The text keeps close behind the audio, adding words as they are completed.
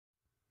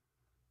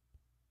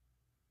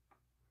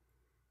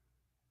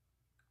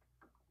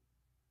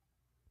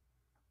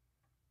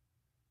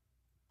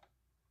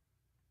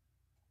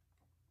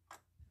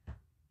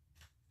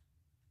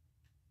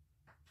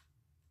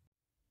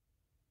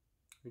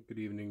Good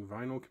evening,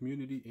 vinyl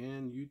community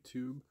and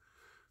YouTube.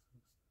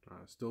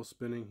 Still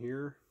spinning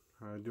here,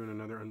 doing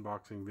another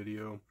unboxing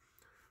video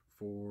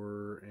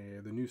for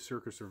the new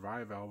Circa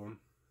Survive album.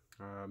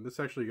 This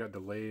actually got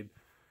delayed.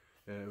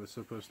 It was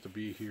supposed to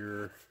be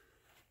here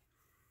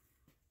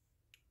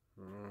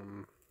I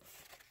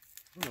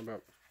don't know,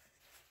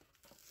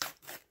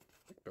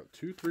 about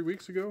 2-3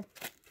 weeks ago,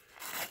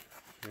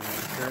 and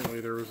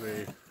apparently there was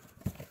a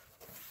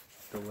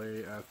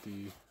delay at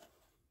the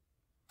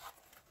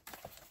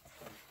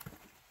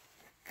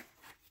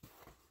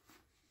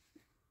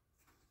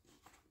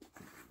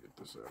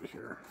out of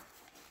here.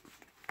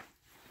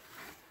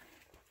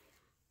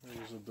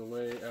 There's a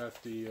delay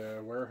at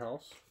the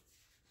warehouse.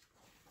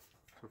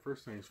 So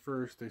first things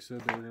first, they said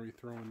they were going to be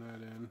throwing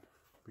that in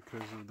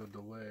because of the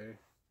delay.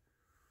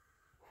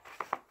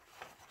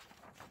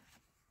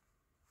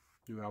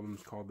 New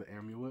album's called the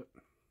Amulet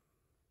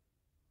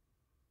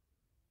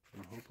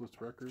from Hopeless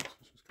Records.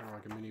 It's just kind of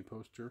like a mini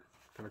poster.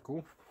 Kind of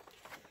cool.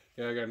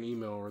 Yeah, I got an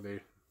email where they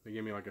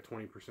gave me like a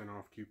 20%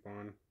 off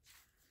coupon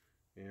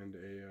and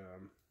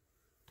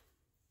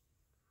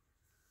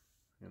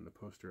and the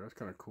poster. That's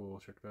kind of cool.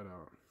 Check that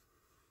out.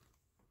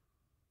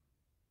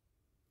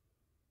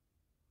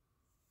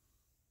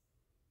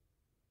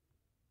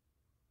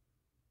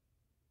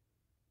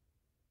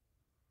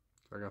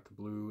 So I got the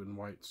blue and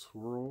white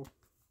swirl.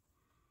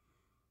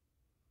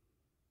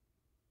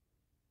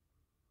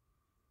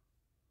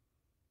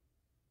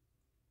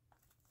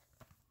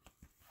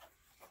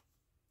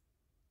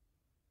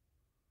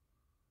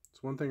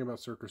 So one thing about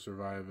Circa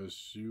Survive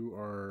is you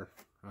are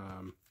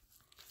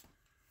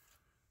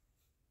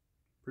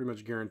pretty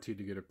much guaranteed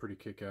to get a pretty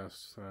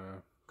kick-ass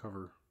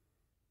cover.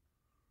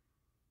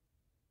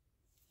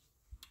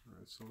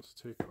 Alright, so let's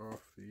take off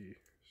the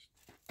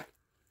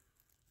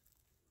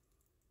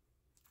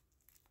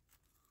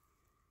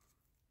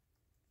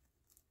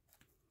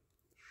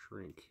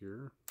shrink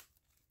here.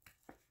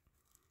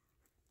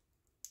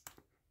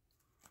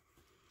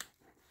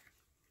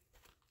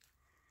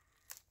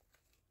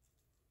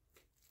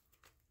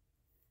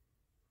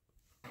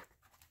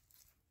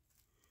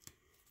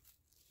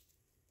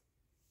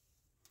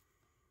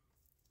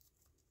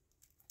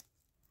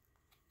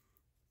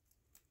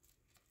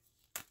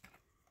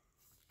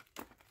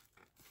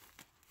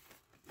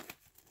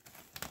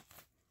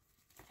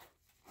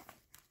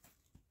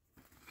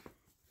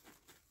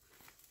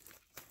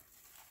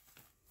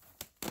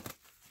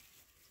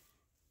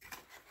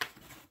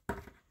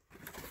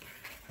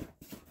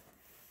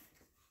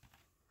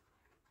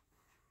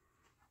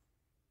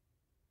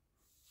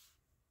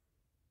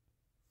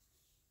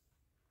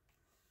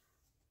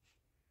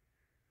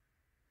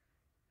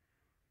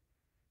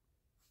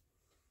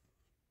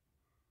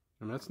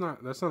 I mean,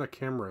 that's not a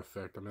camera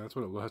effect. I mean, that's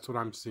what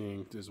I'm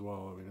seeing as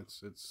well. I mean,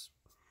 it's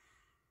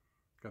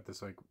got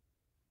this like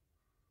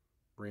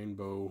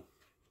rainbow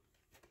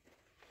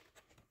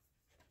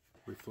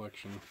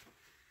reflection.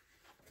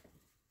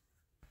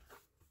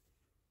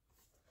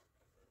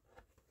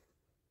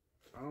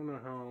 I don't know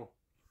how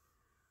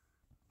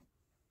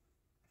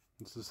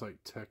it's just like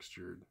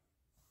textured.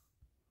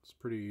 It's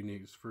pretty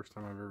unique. It's the first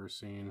time I've ever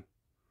seen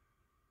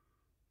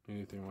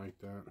anything like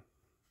that.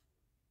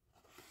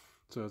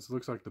 So it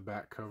looks like the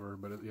back cover,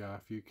 but yeah,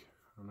 I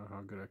don't know how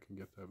good I can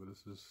get that, but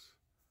this is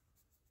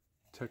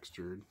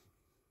textured.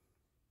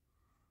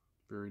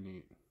 Very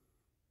neat.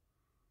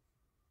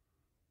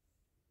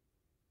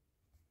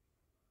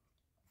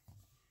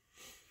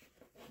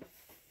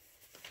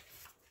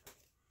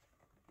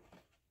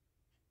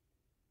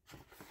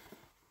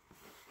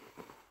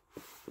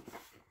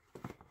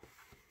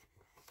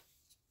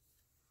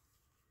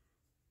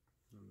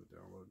 And the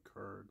download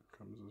card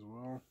comes as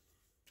well.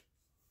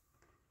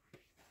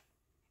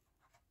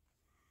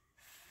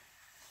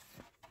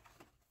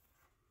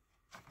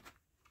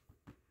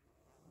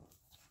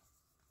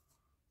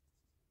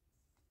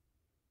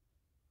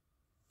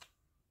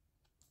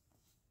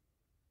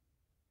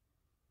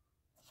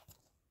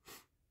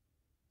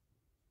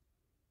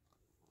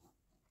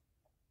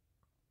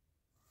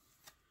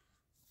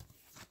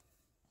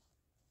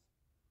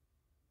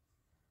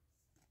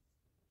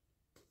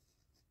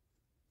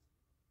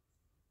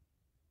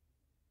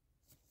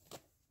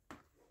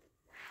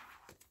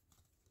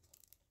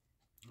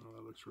 Oh,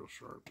 that looks real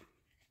sharp.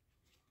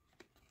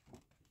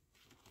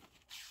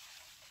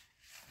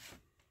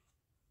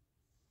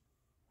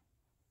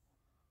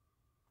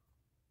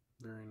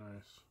 Very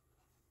nice.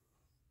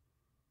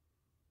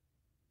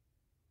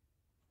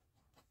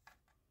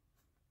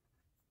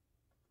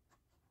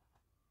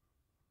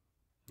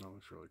 That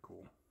looks really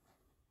cool.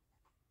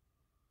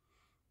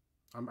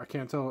 I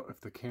can't tell if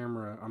the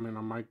camera, I mean,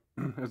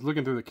 as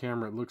looking through the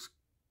camera, it looks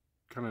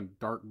kind of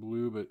dark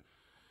blue, but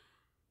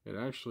it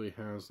actually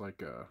has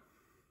like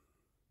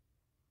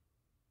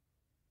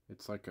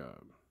it's like a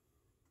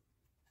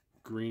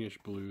greenish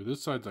blue.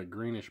 This side's like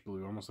greenish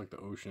blue, almost like the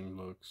ocean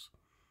looks.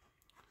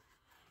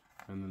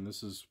 And then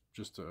this is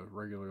just a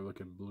regular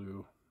looking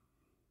blue.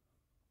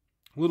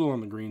 A little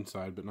on the green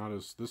side, but not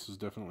as, this is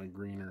definitely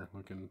greener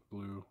looking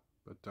blue.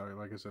 But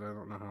like I said, I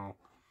don't know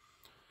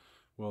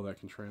well that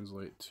can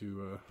translate to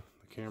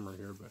the camera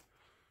here. But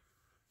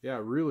yeah,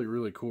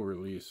 really cool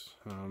release.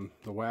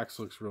 The wax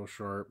looks real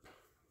sharp.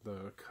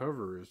 The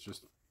cover is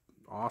just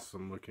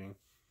awesome looking.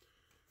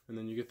 And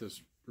then you get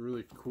this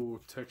really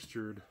cool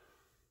textured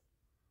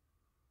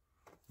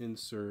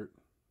insert.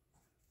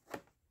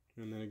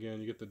 And then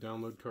again, you get the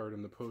download card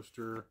and the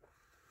poster.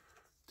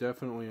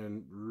 Definitely a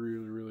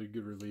really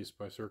good release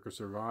by Circa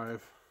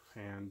Survive.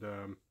 And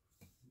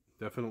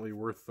definitely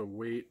worth the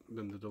wait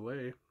and the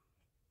delay.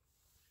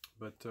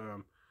 But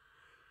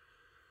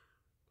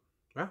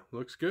yeah,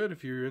 looks good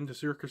if you're into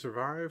Circa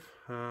Survive.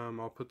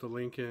 I'll put the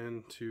link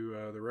in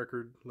to the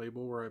record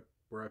label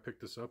where I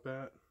picked this up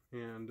at,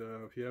 and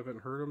if you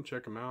haven't heard them,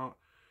 check them out.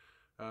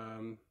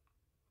 I've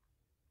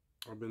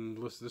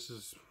been listening. This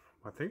is,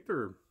 I think,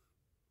 their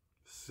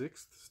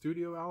 6th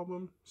studio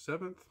album,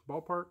 7th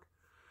ballpark.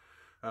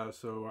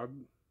 So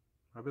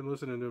I've been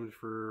listening to them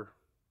for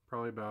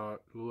probably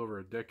about a little over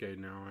a decade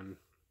now, and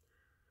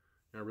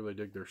I really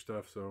dig their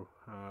stuff. So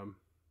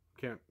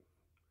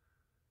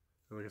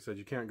like I said,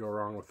 you can't go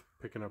wrong with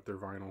picking up their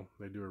vinyl.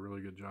 They do a really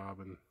good job,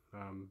 and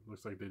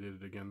looks like they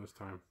did it again this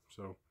time.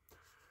 So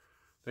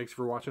thanks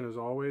for watching as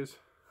always.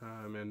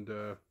 And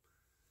if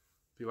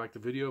you like the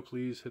video,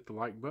 please hit the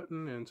like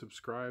button and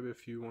subscribe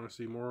if you want to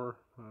see more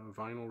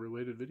vinyl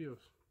related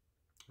videos.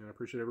 And I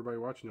appreciate everybody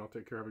watching. Y'all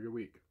take care. Have a good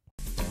week.